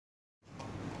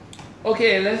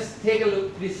Okay, let's take a look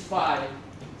at this file.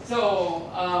 So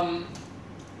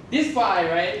this file,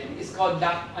 right, is called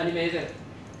duck animated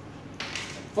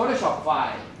Photoshop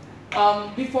file.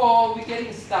 Before we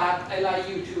getting started, I'd like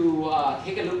you to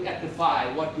take a look at the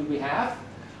file. What do we have?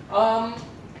 On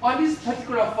this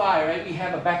particular file, right, we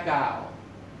have a background,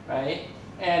 right,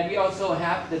 and we also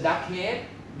have the duck head,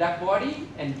 duck body,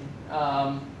 and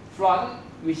front,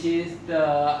 which is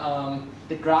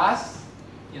the grass,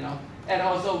 you know. And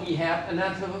also we have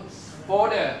another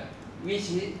folder which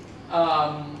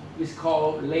is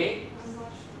called leg,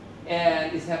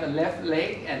 and it has a left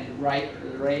leg and right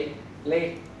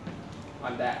leg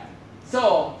on that.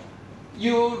 So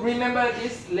you remember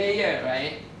this layer,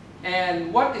 right?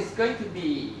 And what is going to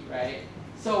be, right?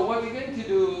 So what we're going to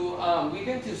do, we're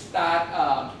going to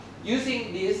start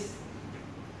using this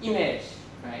image,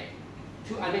 right,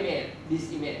 to animate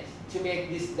this image, to make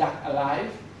this duck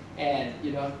alive and,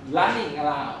 you know, running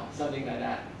around, something like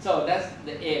that. So that's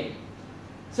the aim.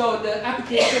 So the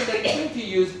application that we're going to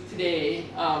use today,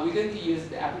 we're going to use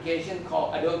the application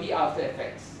called Adobe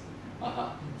Aftereffect.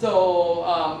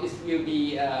 So it will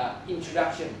be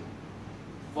introduction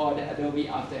for the Adobe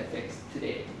Aftereffects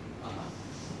today.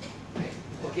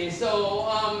 Okay, so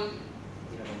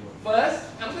first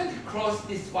I'm going to close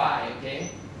this file. Okay,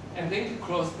 I'm going to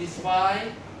close this file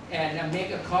and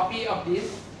make a copy of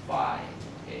this file.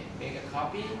 Okay, make a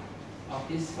copy of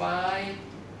this file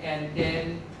and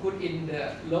then put in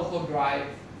the local drive,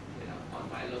 you know, on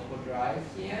my local drive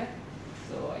here.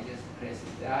 So I just press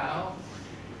it down.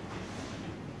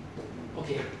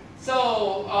 Okay,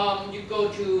 so you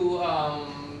go to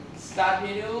Start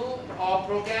menu, All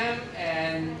Program,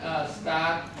 and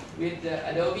start with the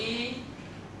Adobe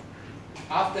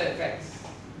After Effects.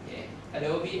 Okay,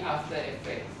 Adobe After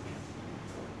Effects.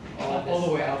 All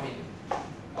the way up.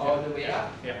 All the way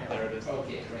up? Yeah, there it is.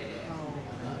 Okay, right there.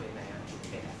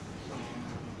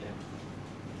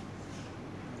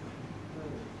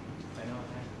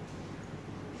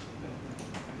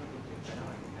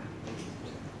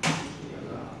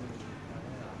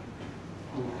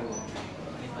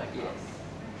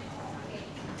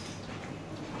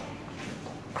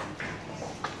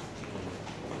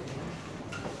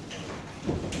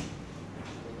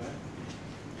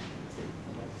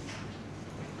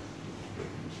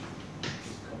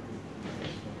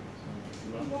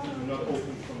 Not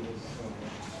open from this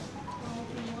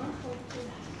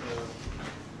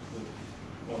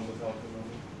the one without the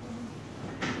number.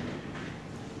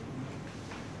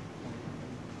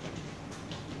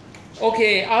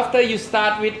 Okay, after you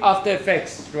start with After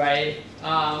Effects, right?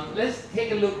 Let's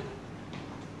take a look.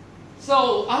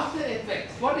 So After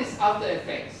Effects, what is After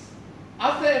Effects?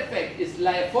 After Effects is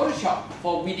like Photoshop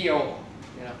for video.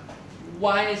 You know,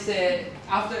 why I say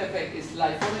After Effects is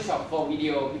like Photoshop for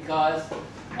video? Because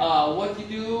what you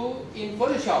do in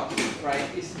Photoshop, right,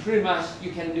 is pretty much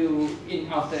you can do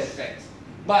in After Effects.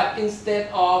 But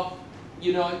instead of,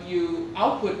 you know, you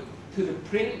output to the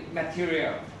printed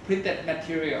material.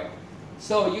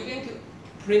 So you're going to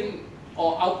print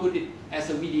or output it as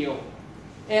a video.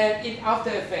 And in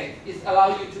After Effects, it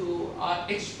allows you to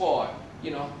export,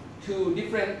 you know, to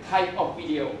different type of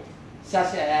video,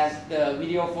 such as the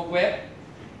video for web,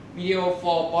 video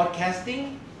for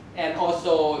broadcasting, and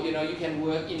also, you know, you can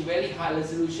work in very high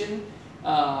resolution,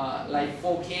 like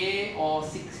 4K or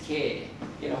 6K,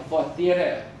 you know, for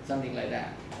theater, something like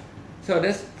that. So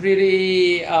that's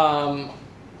pretty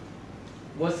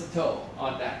versatile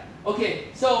on that. Okay,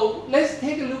 so let's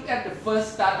take a look at the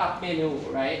first startup menu,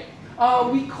 right?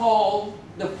 We call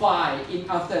the file in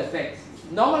After Effects.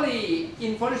 Normally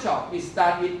in Photoshop, we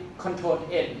start with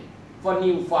Ctrl-N for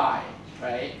new file,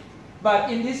 right?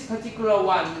 But in this particular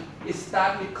one, it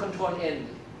starts with Ctrl-N.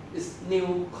 It's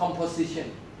new composition,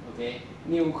 okay?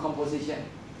 New composition.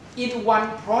 In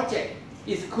one project,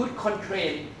 it could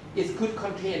contain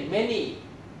many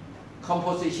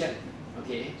composition,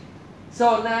 okay?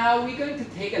 So now we're going to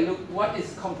take a look what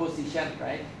is composition,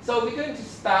 right? So we're going to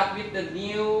start with the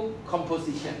new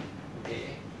composition,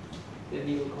 okay? The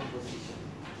new composition.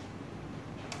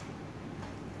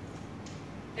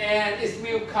 And it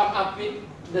will come up with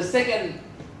the second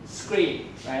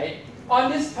screen, right?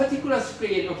 On this particular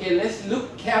screen, okay, let's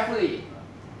look carefully.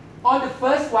 On the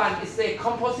first one, it's a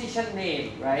composition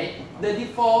name, right? The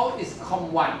default is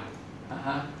com1.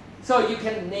 So you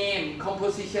can name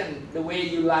composition the way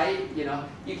you like, you know.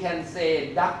 You can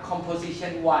say duck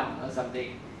composition 1 or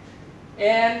something.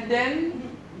 And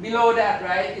then below that,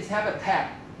 right, it have a tab,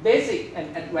 basic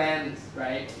and advanced,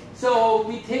 right? So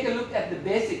we take a look at the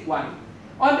basic one.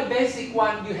 On the basic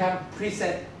one, you have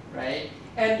preset, right?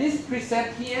 And this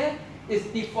preset here is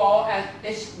default as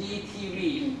HD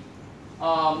TV.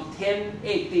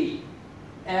 1080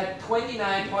 at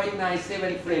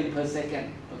 29.97 frames per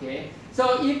second. Okay.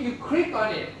 So if you click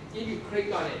on it, you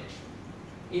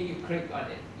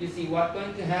see what's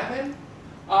going to happen?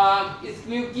 It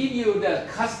will give you the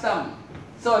custom.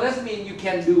 So that means you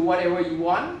can do whatever you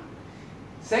want.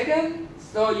 Second,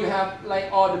 so you have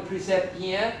like all the preset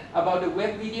here about the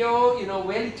web video, you know,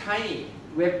 very tiny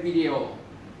web video.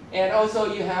 And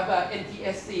also you have a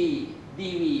NTSC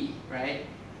DV, right?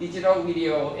 Digital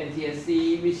video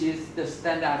NTSC, which is the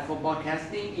standard for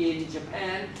broadcasting in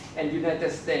Japan and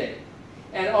United States.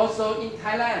 And also in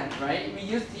Thailand, right? We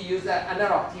used to use an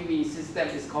analog TV system,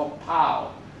 it's called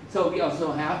PAL. So we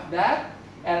also have that.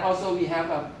 And also we have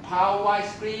a PAL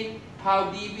widescreen,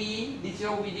 PAL DV,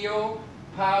 digital video,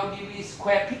 PAL DV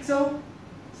square pixel,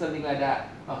 something like that.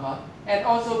 And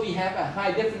also we have a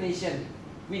high definition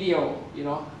video, you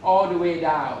know, all the way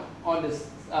down on the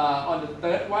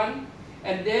third one.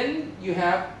 And then you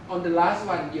have, on the last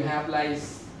one, you have like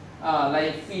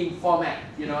film format,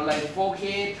 you know, like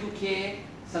 4K, 2K,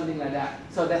 something like that.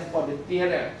 So that's for the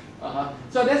theater.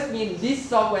 So that means this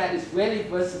software is very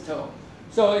versatile.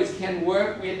 So it can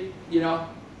work with, you know,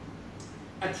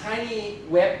 a tiny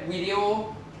web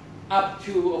video up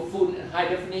to a full high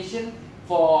definition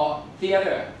for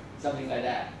theater, something like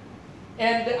that.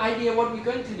 And the idea what we're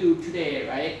going to do today,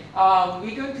 right?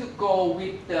 We're going to go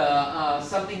with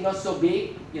something not so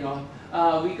big, you know.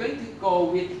 We're going to go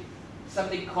with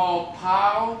something called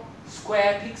PAL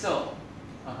square pixel.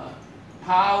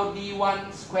 PAL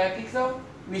D1 square pixel,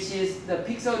 which is the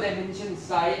pixel dimension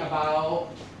size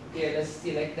about, okay, let's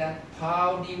select that,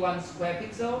 PAL D1 square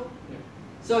pixel. Yeah.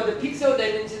 So the pixel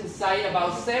dimension size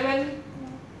about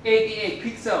 788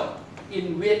 pixel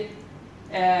in width,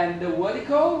 and the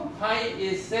vertical height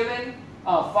is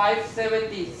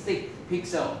 576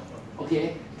 pixel.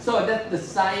 Okay, so that's the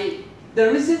size.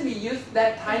 The reason we use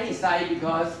that tiny size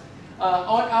because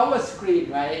on our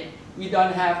screen, right, we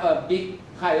don't have a big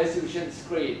high resolution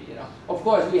screen. You know, of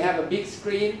course we have a big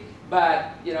screen,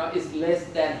 but you know it's less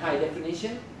than high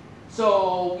definition.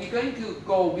 So we're going to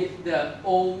go with the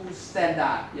old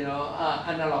standard, you know,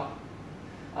 analog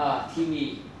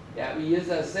TV. Yeah, we use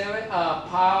a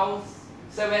PAL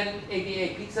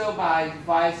 788 pixel by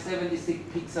 576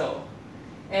 pixel,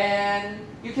 and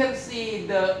you can see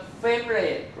the frame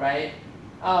rate, right?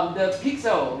 The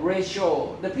pixel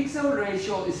ratio. The pixel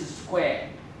ratio is square.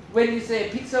 When you say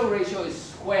pixel ratio is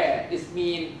square, it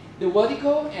means the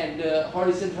vertical and the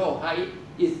horizontal height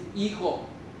is equal.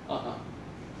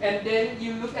 And then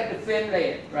you look at the frame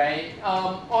rate, right?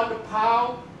 On the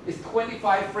PAL, it's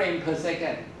 25 frames per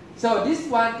second. So this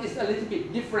one is a little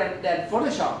bit different than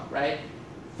Photoshop, right?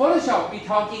 Photoshop, we're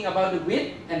talking about the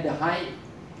width and the height.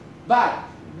 But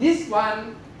this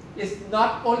one is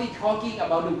not only talking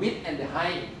about the width and the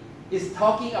height, it's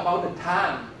talking about the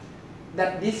time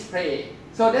that display.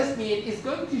 So that means it's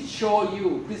going to show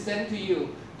you, present to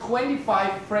you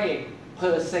 25 frames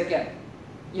per second.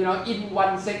 You know, in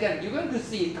 1 second, you're going to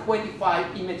see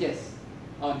 25 images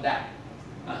on that.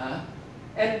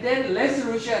 And then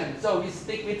resolution, so we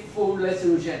stick with full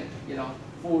resolution, you know,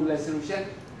 full resolution.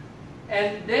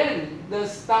 And then the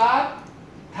start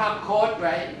time code,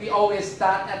 right? We always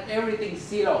start at everything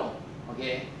 0,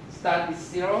 okay? Start with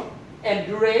 0. And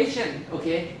duration,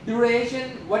 okay?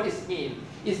 Duration, what does it mean?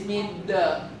 It means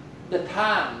the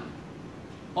time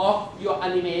of your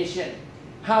animation.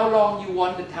 How long you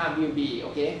want the time will be,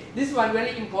 okay? This one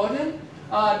very important.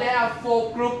 There are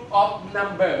 4 groups of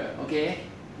number, okay?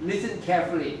 Listen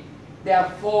carefully. There are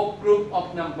 4 groups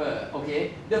of number,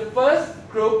 okay? The first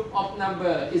group of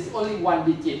number is only 1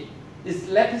 digit. It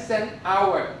represents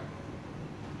hour,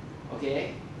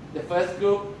 okay? The first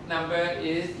group number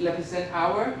is represent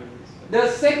hour. The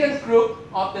second group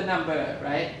of the number,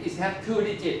 right, is have 2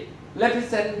 digits,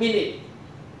 represent minute.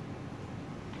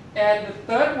 And the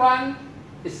third one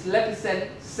is represent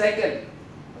second,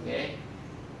 okay?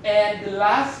 And the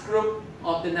last group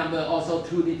of the number also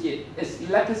 2 digits is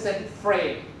represent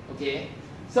frame, okay?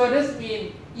 So this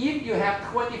means if you have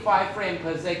 25 frames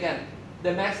per second,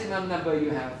 the maximum number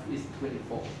you have is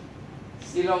 24,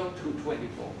 0 to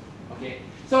 24, okay?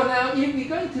 So now if we're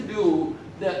going to do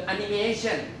the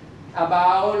animation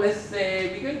about, let's say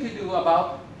we're going to do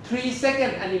about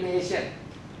 3-second animation,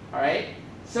 all right?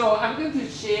 So I'm going to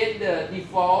change the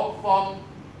default from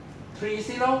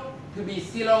 30 to be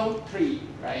 03,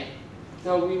 right?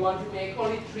 So we want to make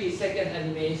only 3-second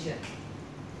animation.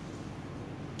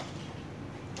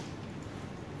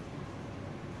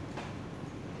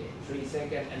 Okay,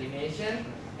 3-second animation.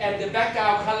 And the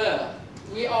background color,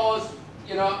 we all,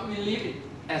 you know, we leave it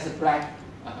as a black.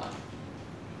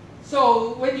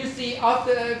 So when you see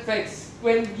After Effects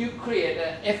when you create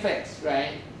effects,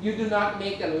 right? You do not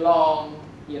make a long,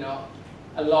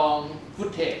 a long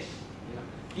footage.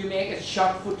 You make a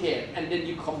short footage and then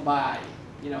you combine,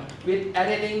 with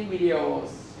editing videos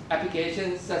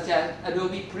applications such as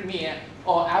Adobe Premiere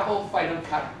or Apple Final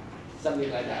Cut, something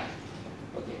like that.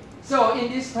 Okay. So in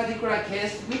this particular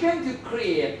case, we're going to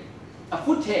create a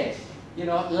footage,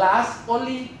 lasts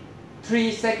only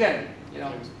 3 seconds.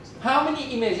 How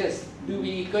many images do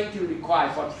we going to require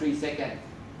for 3 seconds?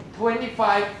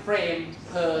 25 frames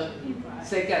per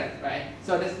second, right?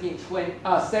 So that means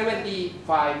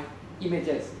 75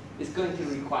 images is going to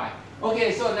require.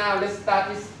 Okay, so now let's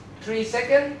start this 3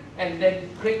 seconds and then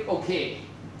click OK.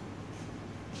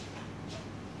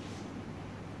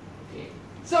 Okay.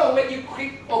 So when you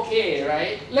click OK,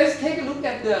 right? Let's take a look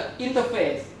at the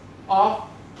interface of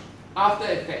After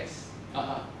Effects.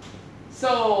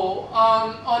 So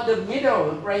on the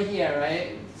middle right here,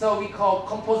 right? So we call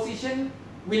composition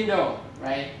window,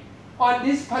 right? On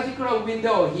this particular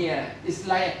window here, it's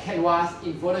like a canvas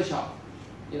in Photoshop,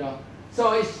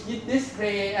 So it's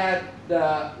display at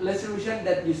the resolution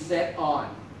that you set on.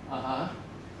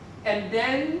 And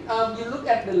then you look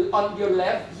at on your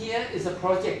left here is a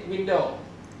project window.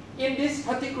 In this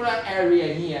particular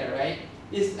area here, right,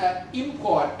 is an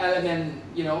import element.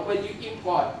 When you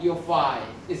import your file,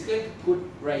 it's going to put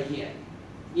right here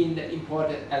in the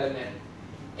imported element.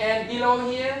 And below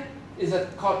here is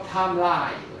called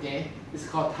timeline. Okay, it's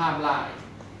called timeline.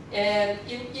 And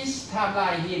in each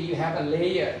timeline here, you have a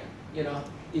layer.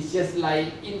 It's just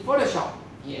like in Photoshop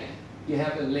here. You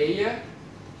have a layer,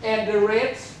 and the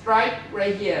red stripe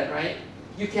right here, right?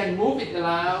 You can move it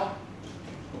around.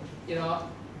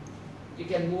 You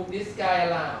can move this guy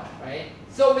around, right?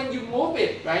 So when you move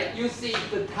it, right, you see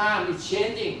the time is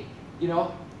changing,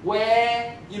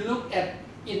 where you look at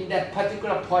in that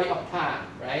particular point of time,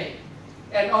 right?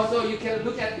 And also you can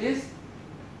look at this.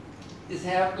 This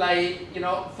have like,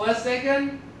 first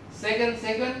second, second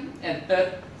second, and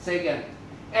third second.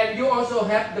 And you also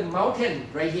have the mountain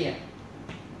right here.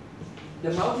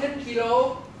 The mountain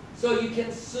below, so you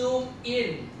can zoom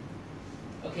in,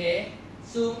 okay?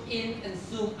 Zoom in and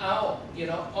zoom out,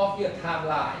 of your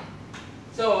timeline.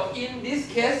 So in this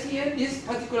case here, this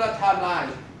particular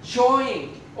timeline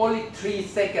showing only 3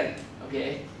 seconds,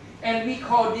 okay? And we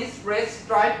call this red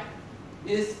stripe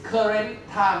is current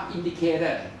time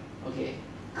indicator, okay?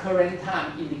 Current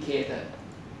time indicator.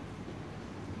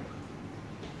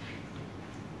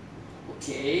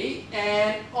 Okay,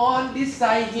 and on this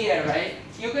side here, right,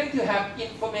 you're going to have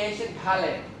information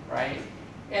palette, right?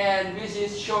 And which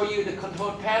is show you the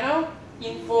control panel,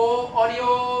 info,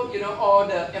 audio, all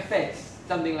the effects,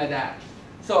 something like that.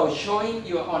 So showing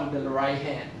you on the right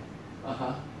hand.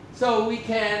 So we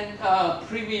can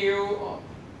preview,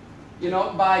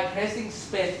 by pressing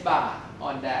space bar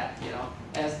on that,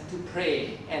 as to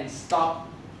play and stop,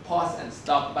 pause and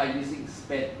stop by using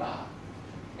space bar.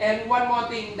 And one more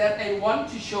thing that I want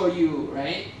to show you,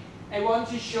 right? I want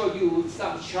to show you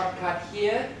some shortcut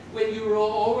here. When you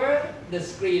roll over the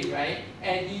screen, right?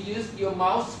 And you use your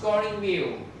mouse scrolling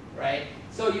wheel, right?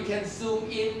 So you can zoom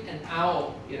in and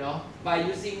out, by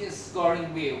using the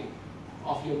scrolling wheel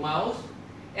of your mouse.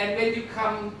 And when you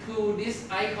come to this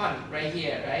icon right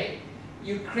here, right?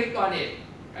 You click on it,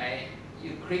 right?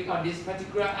 You click on this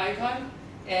particular icon,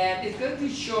 and it's going to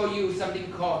show you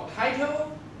something called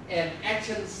title and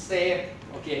action save,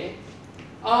 okay?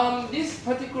 This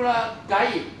particular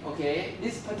guide, okay?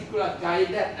 This particular guide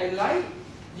that I like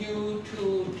you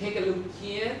to take a look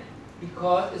here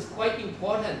because it's quite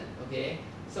important, okay?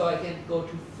 So I can go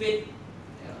to fit,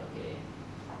 okay?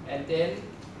 And then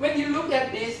when you look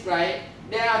at this, right?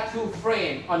 There are 2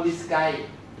 frames on this guide,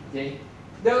 okay?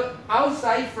 The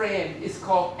outside frame is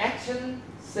called action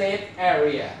save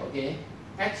area, okay?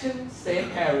 Action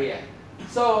save area.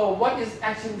 So what is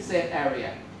action save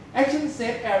area? Action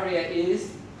save area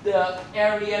is the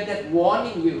area that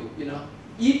warning you,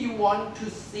 if you want to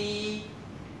see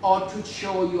or to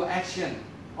show your action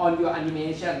on your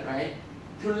animation, right?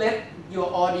 To let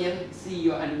your audience see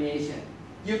your animation,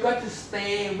 you got to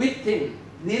stay within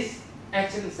this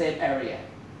action save area.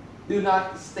 Do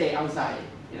not stay outside,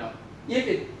 If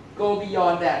it go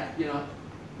beyond that,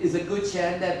 it's a good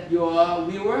chance that your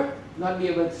viewer not be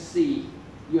able to see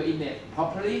your image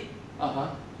properly.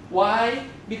 Why?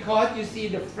 Because you see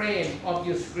the frame of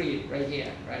your screen right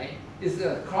here, right? It's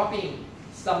cropping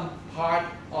some part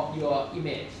of your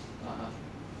image.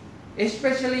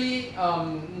 Especially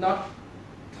not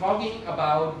talking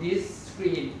about this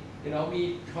screen,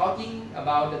 we talking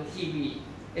about the TV,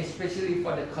 especially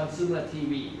for the consumer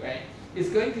TV, right? It's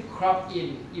going to crop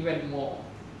in even more.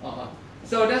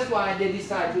 So that's why they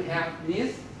decide to have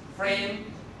this frame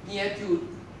here to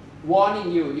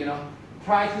warning you,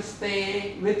 try to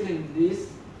stay within this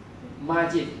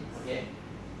margin, okay?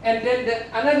 And then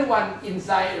another one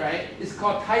inside, right, is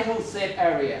called title save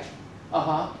area.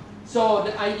 So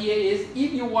the idea is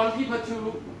if you want people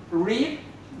to read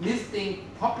this thing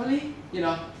properly,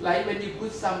 like when you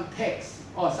put some text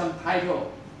or some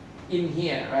title in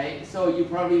here, right? So you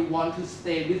probably want to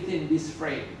stay within this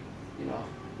frame,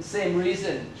 The same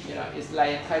reason, it's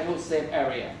like a title save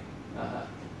area.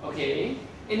 Okay,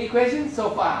 any questions so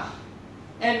far?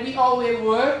 And we always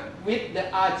work with the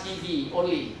RGB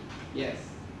only. Yes,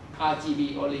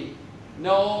 RGB only.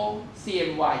 No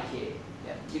CMYK.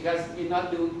 Yeah, because we not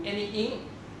do any ink.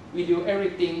 We do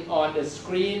everything on the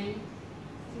screen.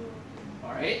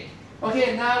 Alright.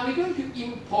 Okay, now we're going to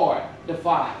import the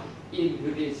file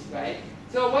into this, right?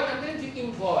 So what I'm going to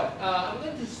import, I'm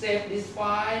going to save this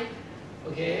file.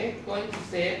 Okay, going to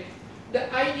save. The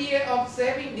idea of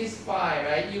saving this file,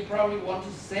 right? You probably want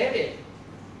to save it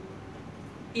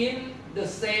in the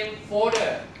same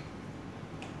folder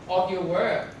of your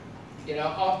work,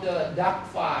 of the doc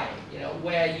file,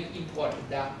 where you import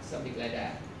the doc, something like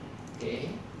that. Okay.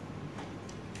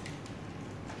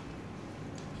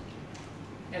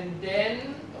 And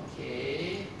then,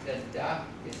 okay, the doc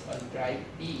is on drive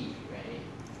D, right?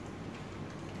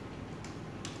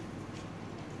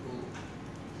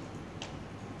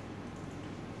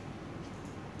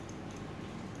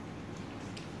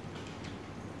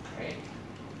 Right?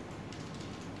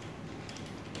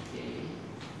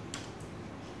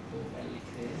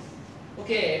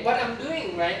 Okay, what I'm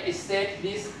doing, right, is save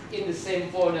this in the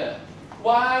same folder.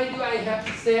 Why do I have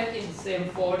to save in the same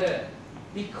folder?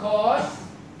 Because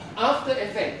After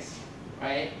Effects,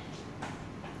 right,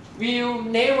 will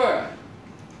never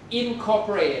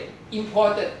incorporate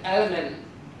imported element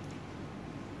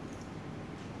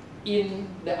in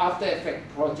the After Effects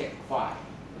project file.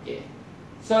 Okay,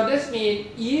 so this means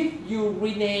if you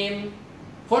rename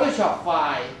Photoshop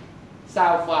file,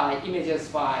 sound file, images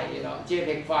file,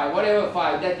 JPEG file, whatever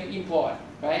file that you import,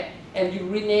 right, and you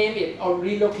rename it or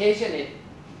relocation it,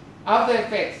 After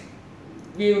Effects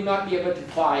will not be able to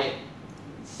find it.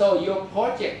 So your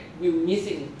project will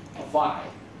missing a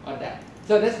file on that.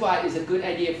 So that's why it's a good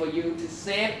idea for you to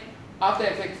save After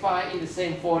Effects file in the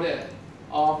same folder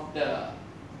of the,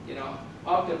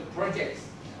 of the projects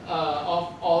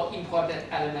of all important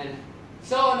elements.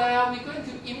 So now we're going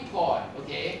to import,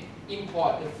 okay,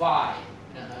 import the file.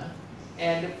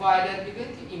 And the file that we're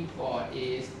going to import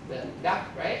is the duck,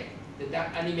 right? The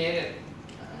duck animated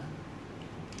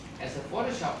as a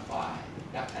Photoshop file,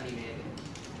 duck animated.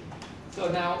 So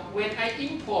now when I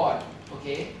import,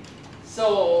 okay,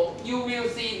 so you will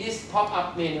see this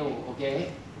pop-up menu,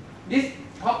 okay? This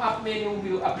pop-up menu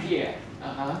will appear.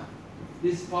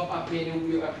 This pop-up menu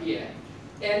will appear.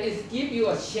 And it gives you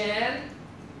a chance,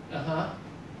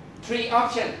 3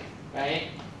 options, right?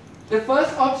 The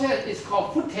first option is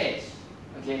called footage,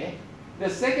 okay? The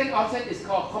second option is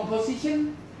called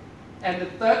composition. And the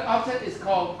third option is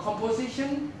called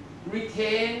composition,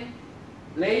 retain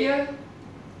layer,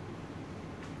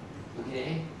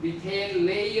 okay? Retain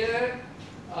layer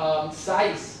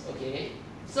size, okay?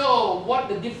 So what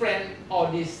the difference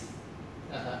of this?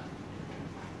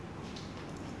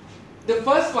 The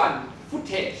first one,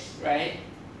 footage, right?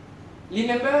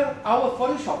 Remember our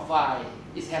Photoshop file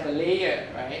is have a layer,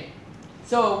 right?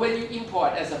 So when you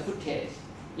import as a footage,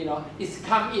 it's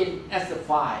come in as a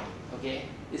file, okay?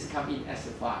 It's come in as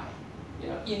a file,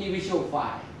 individual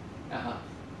file.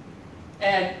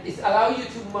 And it's allow you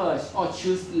to merge or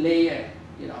choose layer,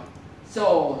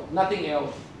 So nothing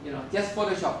else, just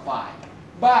Photoshop file.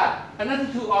 But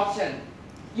another 2 options,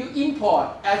 you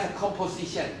import as a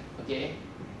composition, okay?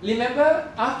 Remember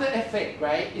After Effects,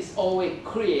 right? It's always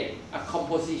create a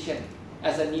composition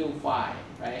as a new file,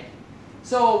 right?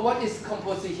 So what is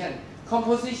composition?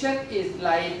 Composition is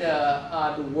like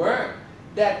the work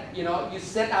that you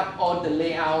set up all the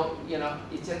layout.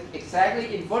 It's just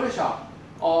exactly in Photoshop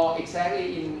or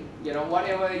exactly in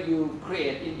whatever you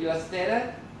create in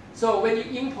Illustrator. So when you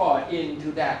import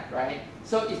into that, right?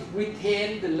 So it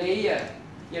retains the layer,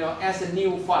 as a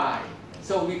new file.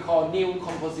 So we call new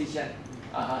composition.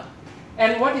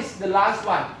 And what is the last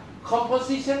one?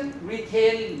 Composition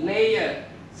retain layer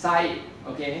size.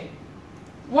 Okay.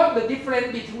 What the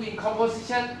difference between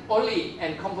composition only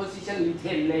and composition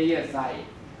retain layer size?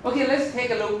 Okay, let's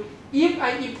take a look. If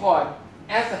I import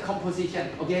as a composition,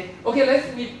 okay,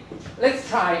 let's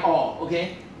try all.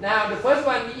 Okay. Now the first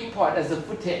one we import as a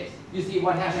footage. You see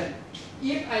what happened?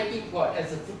 If I import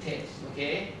as a footage,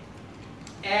 okay,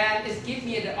 and it gives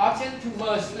me the option to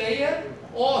merge layer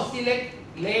or select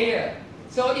layer.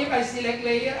 So if I select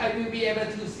layer, I will be able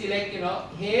to select,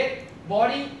 head,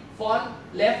 body, font,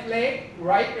 left leg,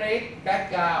 right leg,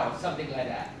 background, something like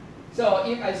that. So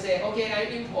if I say, okay, I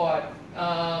import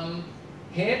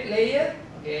head layer,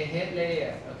 okay, head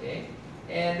layer, okay,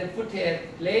 and the footage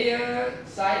layer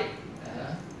side,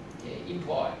 okay,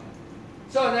 import.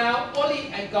 So now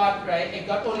only I got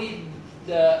only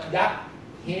the duck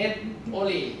head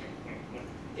only.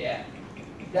 Yeah,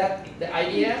 that's the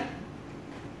idea.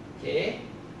 Okay,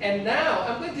 and now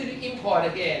I'm going to do import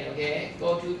again. Okay,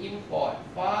 go to import,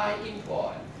 file,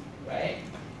 import, right?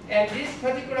 And this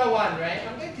particular one, right?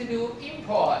 I'm going to do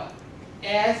import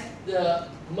as the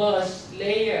merge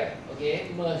layer.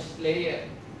 Okay, merge layer,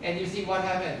 and you see what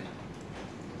happened.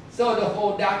 So the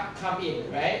whole duck come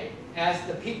in, right? As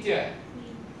the picture.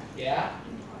 Yeah,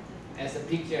 as a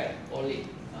picture only.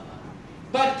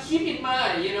 But keep in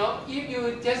mind, if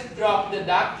you just drop the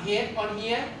duck head on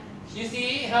here, you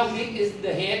see how big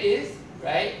the head is,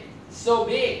 right? So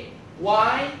big.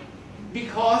 Why?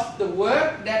 Because the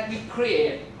work that we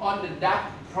create on the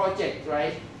duck project,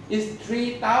 right, is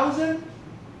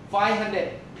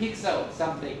 3,500 pixels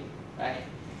something, right?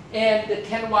 And the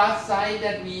canvas size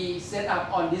that we set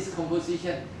up on this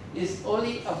composition is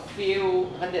only a few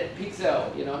hundred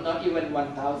pixels, not even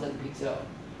 1,000 pixels.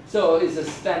 So it's a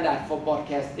standard for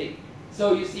broadcasting.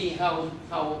 So you see how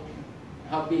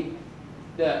big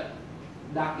the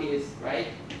duck is, right?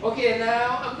 Okay,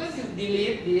 now I'm going to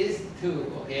delete this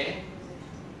too, okay?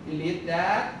 Delete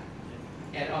that,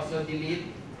 and also delete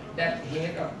that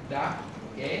head of duck,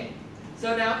 okay?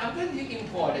 So now I'm going to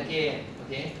import again,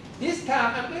 okay? This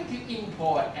time I'm going to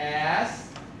import as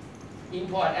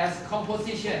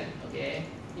composition, okay?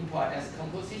 Import as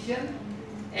composition,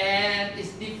 and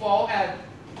it's default at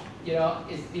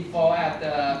it's default at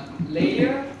the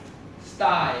layer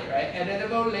style, right?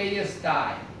 Editable layer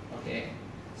style, okay?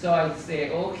 So I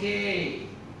say okay.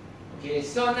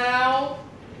 So now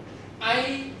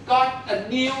I got a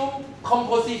new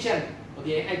composition,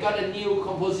 okay? I got a new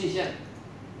composition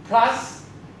plus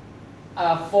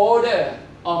a folder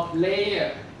of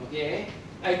layer, okay?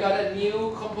 I got a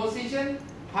new composition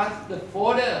plus the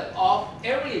folder of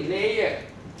every layer,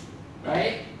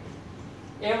 right?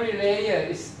 Every layer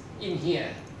is in here.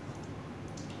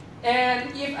 And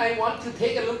if I want to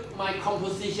take a look at my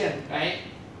composition, right,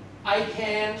 I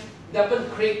can double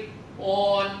click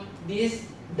on this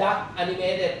duck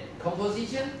animated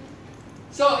composition.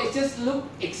 So it just looks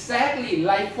exactly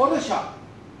like Photoshop.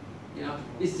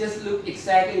 It just looks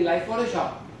exactly like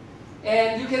Photoshop.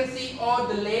 And you can see all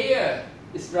the layer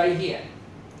is right here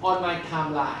on my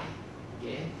timeline.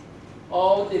 Okay,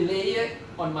 all the layer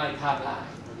on my timeline.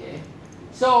 Okay.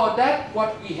 So that's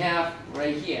what we have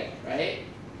right here, right?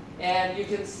 And you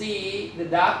can see the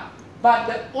duck. But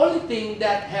the only thing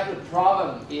that have a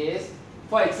problem is,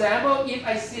 for example, if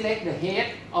I select the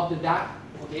head of the duck,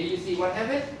 okay, you see what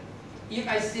happened? If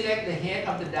I select the head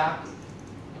of the duck,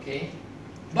 okay,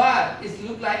 but it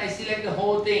looks like I select the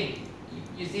whole thing.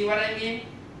 You see what I mean?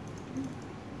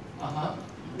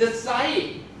 The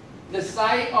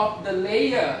size of the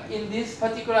layer in this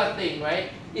particular thing,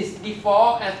 right, is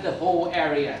default as the whole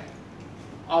area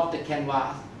of the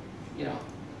canvas,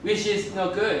 which is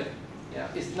no good.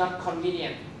 It's not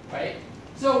convenient, right?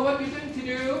 So what we're going to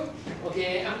do,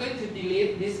 okay, I'm going to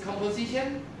delete this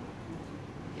composition.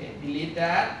 Okay, delete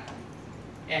that,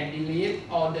 and delete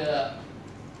all the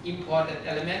imported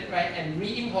element, right, and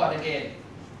re-import again.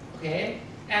 Okay,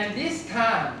 and this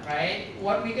time, right,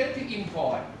 what we're going to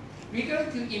import? We're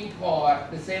going to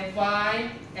import the same file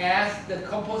as the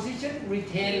composition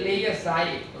retain layer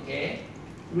size, okay?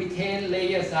 Retain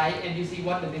layer size, and you see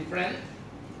what the difference?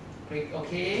 Click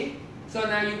OK. So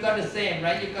now you've got the same,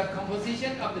 right? You've got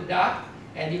composition of the duck,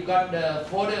 and you've got the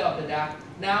folder of the duck.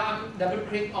 Now I'm double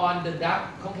click on the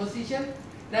duck composition.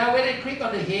 Now when I click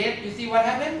on the head, you see what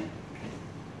happened?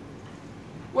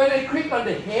 When I click on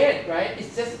the head, right,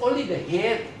 it's just only the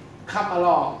head come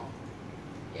along.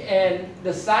 And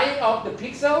the size of the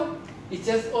pixel is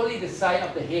just only the size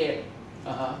of the head.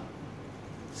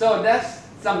 So that's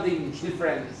something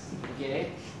different,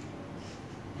 okay?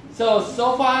 So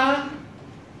far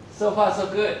so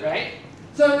good, right?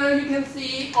 So now you can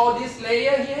see all this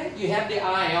layer here, you have the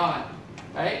eye on,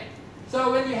 right?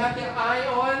 So when you have the eye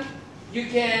on, you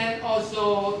can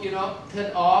also,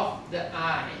 turn off the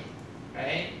eye,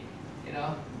 right?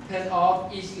 Turn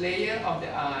off each layer of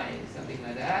the eye, something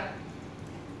like that.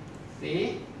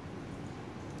 See?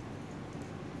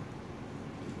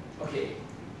 Okay.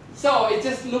 So it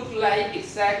just looks like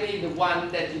exactly the one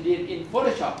that you did in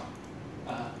Photoshop.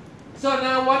 So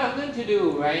now what I'm going to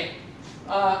do, right?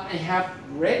 I have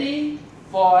ready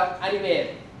for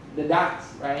animate the ducks,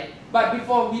 right? But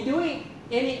before we doing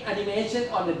any animation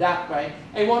on the duck, right,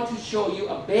 I want to show you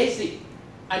a basic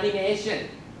animation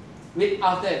with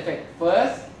After Effects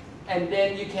first, and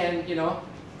then you can,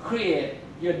 create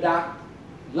your duck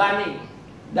running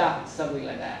duck, something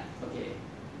like that, okay?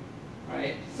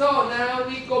 Alright, so now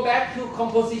we go back to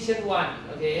composition 1,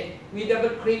 okay? We double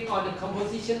click on the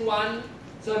composition 1,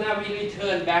 so now we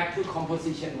return back to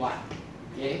composition 1,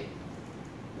 okay?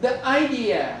 The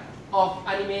idea of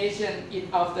animation in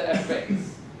After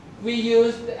Effects, we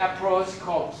use the approach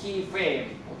called keyframe,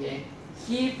 okay?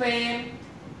 Keyframe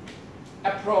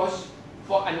approach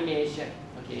for animation,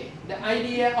 okay? The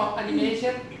idea of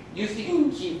animation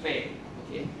using keyframe,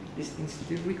 okay? This thing's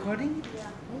still recording?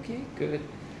 Yeah. Okay, good.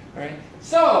 All right.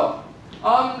 So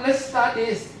let's start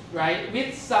this right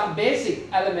with some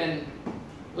basic element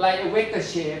like a vector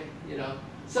shape,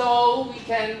 So we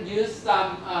can use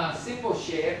some simple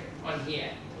shape on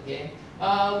here. Okay.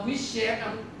 Which shape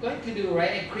I'm going to do,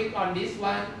 right? I click on this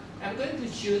one. I'm going to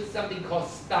choose something called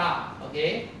star.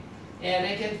 Okay. And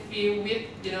I can fill with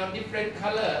different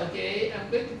color. Okay.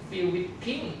 I'm going to fill with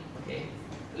pink. Okay.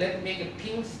 Let's make a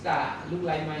pink star. Look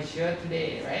like my shirt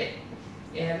today, right?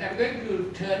 And I'm going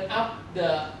to turn up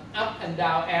the up and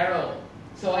down arrow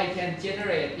so I can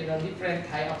generate different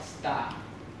type of star.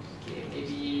 Okay,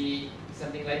 maybe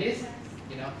something like this,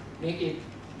 make it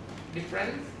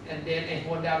different, and then I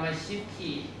hold down my shift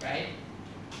key, right?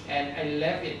 And I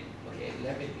left it,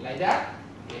 left it like that.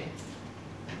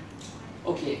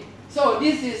 Okay, so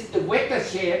this is the vector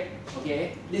shape,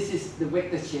 this is the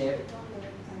vector shape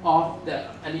of the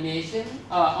animation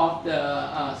of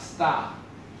the star.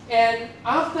 And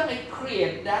after I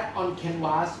create that on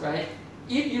canvas, right,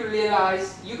 if you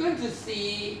realize, you're going to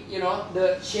see,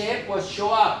 the shape will show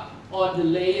up on the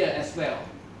layer as well,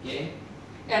 okay?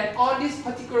 And on this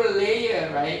particular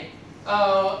layer, right,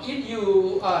 if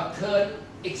you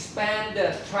expand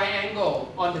the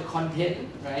triangle on the content,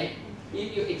 right,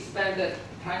 if you expand the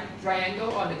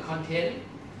triangle on the content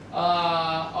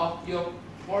of your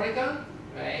polygon,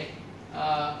 right,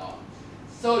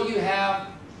 so you have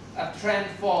a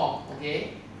transform,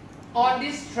 okay? On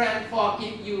this transform,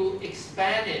 if you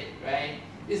expand it, right,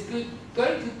 it's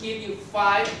going to give you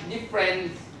 5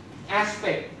 different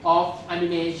aspects of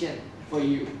animation for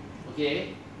you,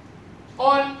 okay?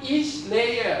 On each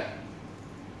layer,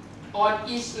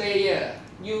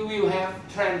 you will have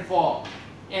transform.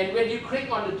 And when you click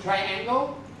on the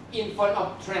triangle in front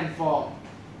of transform,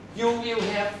 you will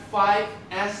have 5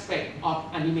 aspects of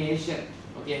animation,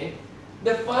 okay?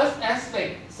 The first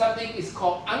aspect, something is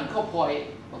called anchor point,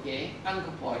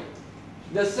 anchor point.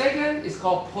 The second is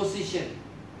called position.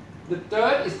 The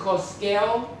third is called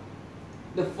scale.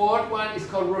 The fourth one is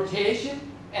called rotation,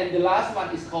 and the last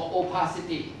one is called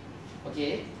opacity,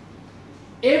 okay?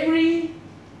 Every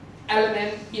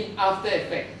element in After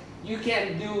Effects, you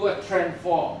can do a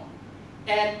transform,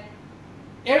 and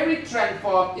every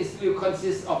transform will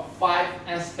consist of 5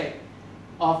 aspects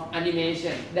of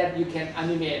animation that you can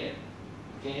animate it.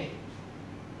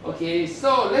 Okay,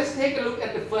 so let's take a look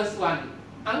at the first one,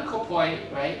 anchor point,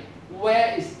 right?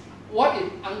 What is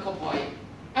anchor point?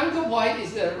 Anchor point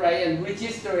is a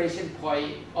registration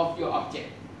point of your object.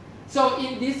 So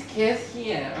in this case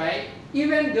here, right,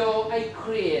 even though I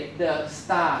create the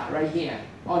star right here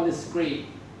on the screen,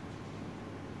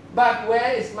 but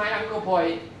where is my anchor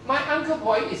point? My anchor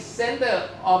point is center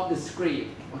of the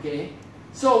screen, okay?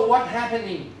 So what's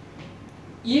happening?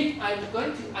 If I'm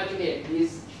going to animate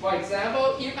this, for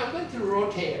example, if I'm going to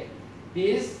rotate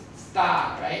this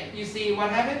star, right? You see what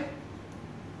happened?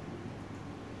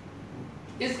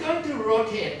 It's going to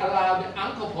rotate around the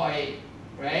anchor point,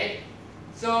 right?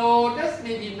 So that's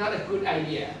maybe not a good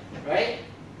idea, right?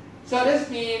 So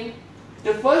that means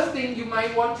the first thing you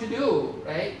might want to do,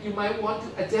 right? You might want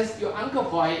to adjust your anchor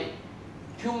point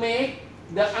to make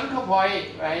the anchor point,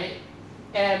 right?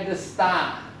 And the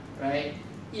star, right?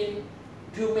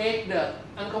 To make the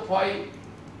anchor point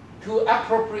to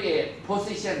appropriate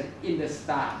position in the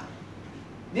star.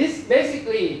 This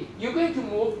basically, you're going to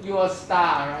move your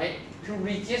star, right, to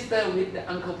register with the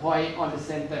anchor point on the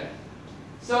center.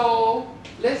 So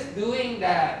let's doing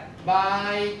that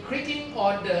by clicking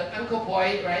on the anchor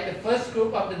point, right? The first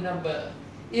group of the number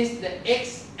is the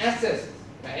x-axis,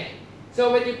 right?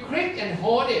 So when you click and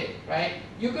hold it, right,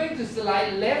 you're going to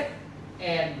slide left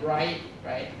and right,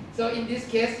 right? So in this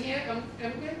case here, I'm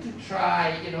going to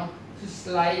try, to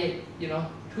slide it,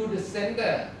 to the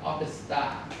center of the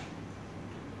star.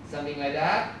 Something like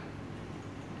that.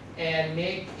 And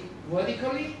make it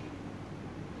vertically.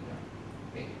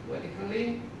 Make it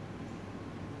vertically.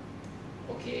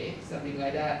 Okay, something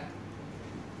like that.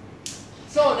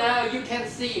 So now you can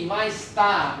see my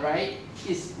star, right,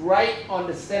 is right on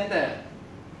the center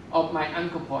of my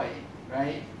anchor point,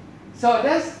 right? So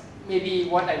that's maybe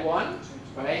what I want,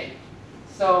 right?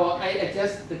 So I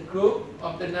adjust the group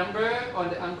of the number on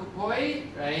the anchor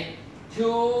point, right?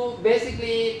 To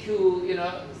basically to, you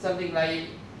know, something like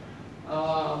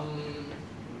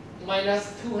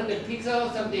minus 200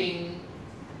 pixels, something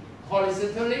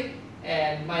horizontally,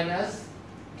 and minus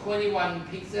 21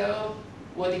 pixels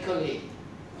vertically.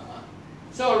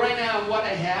 So right now what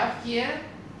I have here,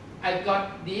 I've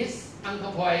got this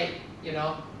anchor point, you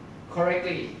know,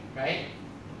 correctly, right?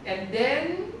 And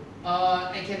then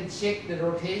I can check the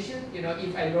rotation, you know,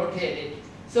 if I rotate it.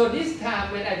 So this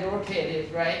time when I rotate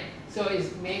it, right, so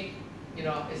it's make, you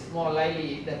know, it's more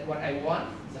likely than what I want,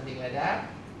 something like that.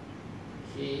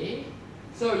 Okay,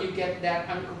 so you get that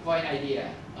anchor point idea.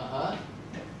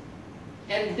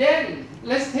 And then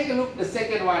let's take a look at the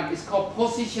second one. It's called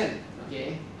position.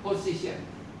 Okay, position.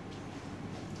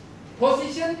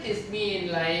 Position is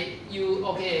mean like you,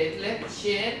 okay, let me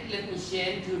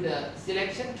change to the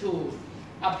selection tool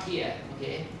up here,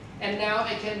 okay? And now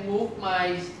I can move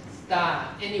my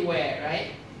star anywhere,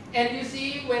 right? And you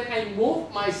see when I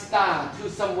move my star to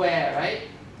somewhere, right?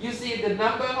 You see the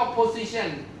number of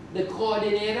position, the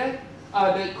coordinate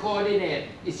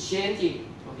is changing,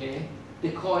 okay?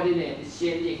 The coordinate is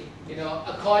changing, you know,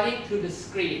 according to the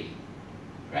screen,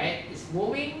 right? It's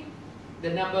moving. The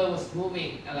number was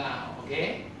moving around,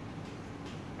 okay?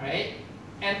 Right?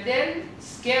 And then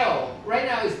scale, right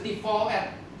now is default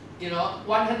at, you know,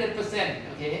 100%,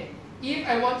 okay? If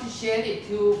I want to change it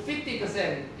to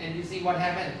 50%, and you see what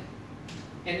happened?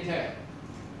 Enter,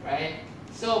 right?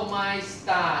 So my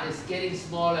star is getting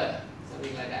smaller,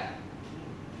 something like that.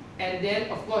 And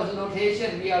then, of course,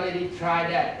 rotation, we already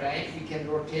tried that, right? We can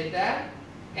rotate that.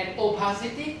 And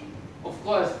opacity, of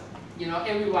course, you know,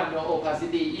 everyone knows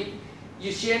opacity. If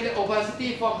you change the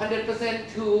opacity from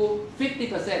 100% to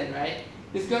 50%, right?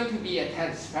 It's going to be a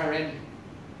transparent,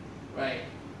 right?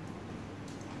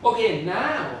 Okay,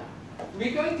 now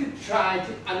we're going to try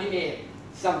to animate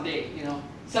something, you know,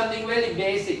 something very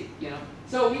basic, you know.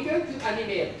 So we're going to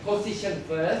animate position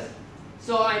first.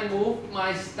 So I move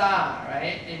my star,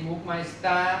 right? I move my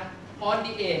star on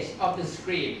the edge of the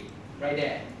screen, right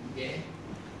there, okay?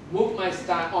 Move my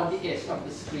star on the edge of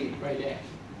the screen, right there.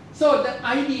 So the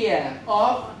idea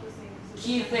of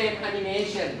keyframe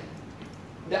animation,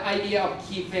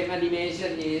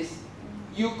 is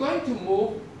you're going to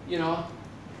move, you know,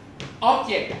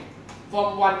 object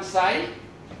from one side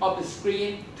of the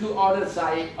screen to other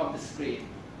side of the screen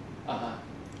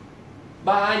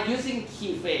by using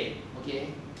keyframe.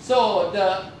 Okay. So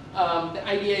the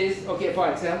idea is, okay, for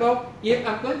example, if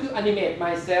I'm going to animate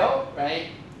myself, right,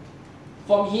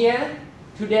 from here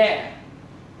to there.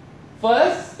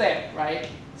 First step, right?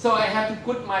 So I have to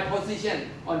put my position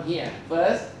on here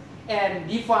first and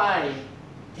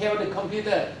tell the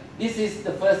computer this is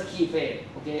the first keyframe,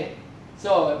 okay?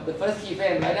 So the first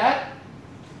keyframe like that,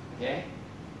 okay?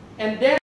 And then